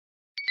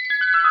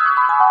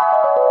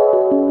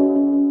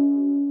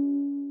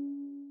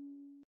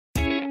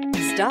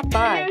Stop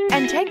by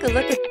and take a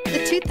look at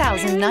the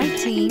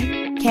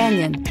 2019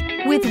 Canyon.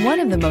 With one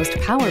of the most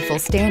powerful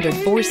standard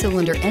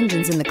 4-cylinder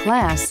engines in the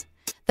class,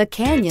 the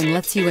Canyon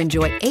lets you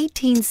enjoy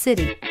 18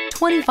 city,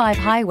 25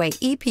 highway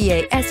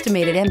EPA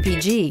estimated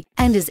MPG,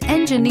 and is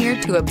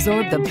engineered to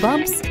absorb the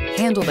bumps,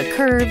 handle the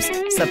curves,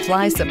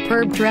 supply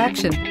superb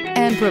traction,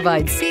 and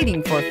provide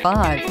seating for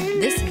 5.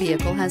 This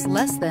vehicle has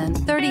less than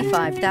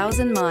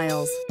 35,000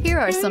 miles. Here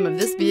are some of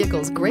this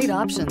vehicle's great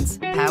options: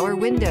 power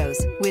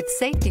windows with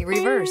safety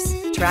reverse,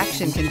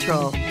 traction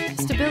control,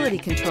 stability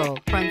control,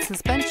 front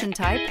suspension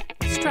type,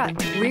 strut,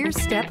 rear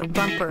step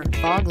bumper,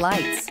 fog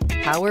lights,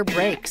 power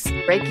brakes,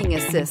 braking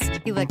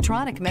assist,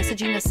 electronic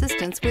messaging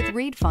assistance with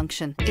read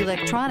function,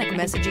 electronic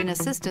messaging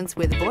assistance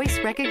with voice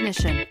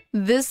recognition.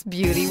 This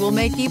beauty will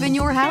make even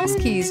your house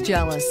keys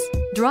jealous.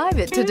 Drive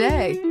it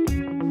today.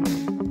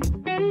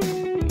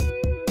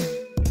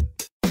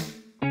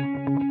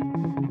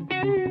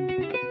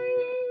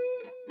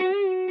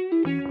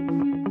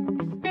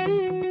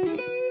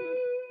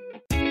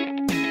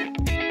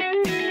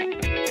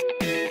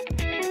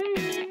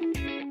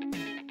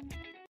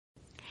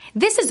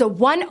 This is a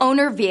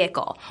one-owner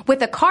vehicle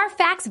with a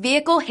Carfax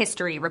Vehicle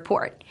History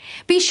Report.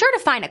 Be sure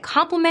to find a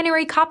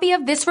complimentary copy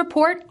of this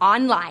report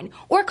online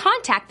or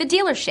contact the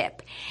dealership.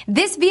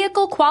 This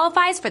vehicle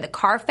qualifies for the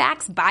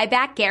Carfax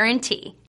Buyback Guarantee.